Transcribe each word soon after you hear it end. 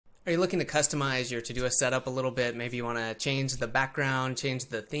Are you looking to customize your Todoist setup a little bit? Maybe you want to change the background, change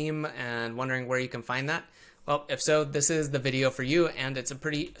the theme, and wondering where you can find that? Well, if so, this is the video for you, and it's a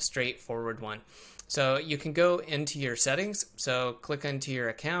pretty straightforward one. So you can go into your settings. So click into your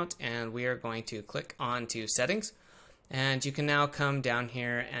account, and we are going to click on to settings. And you can now come down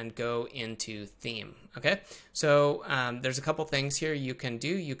here and go into theme. Okay, so there's a couple things here you can do.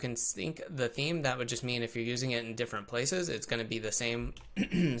 You can sync the theme. That would just mean if you're using it in different places, it's going to be the same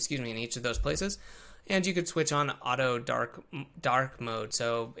excuse me, in each of those places. And you could switch on auto dark mode.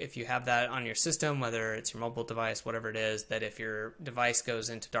 So if you have that on your system, whether it's your mobile device, whatever it is, that if your device goes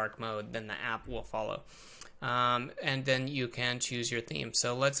into dark mode, then the app will follow. And then you can choose your theme.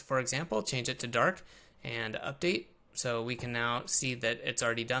 So let's, for example, change it to dark and update. So we can now see that it's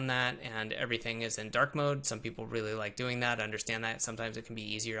already done that and everything is in dark mode. Some people really like doing that, understand that. Sometimes it can be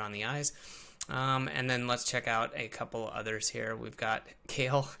easier on the eyes. And then let's check out a couple others here. We've got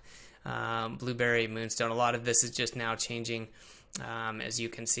kale, blueberry, moonstone. A lot of this is just now changing, as you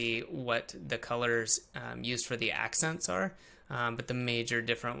can see, what the colors used for the accents are. But the major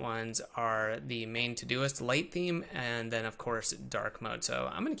different ones are the main Todoist light theme and then of course dark mode.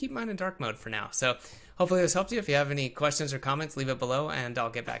 So I'm going to keep mine in dark mode for now. So hopefully this helps you. If you have any questions or comments, leave it below and I'll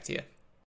get back to you.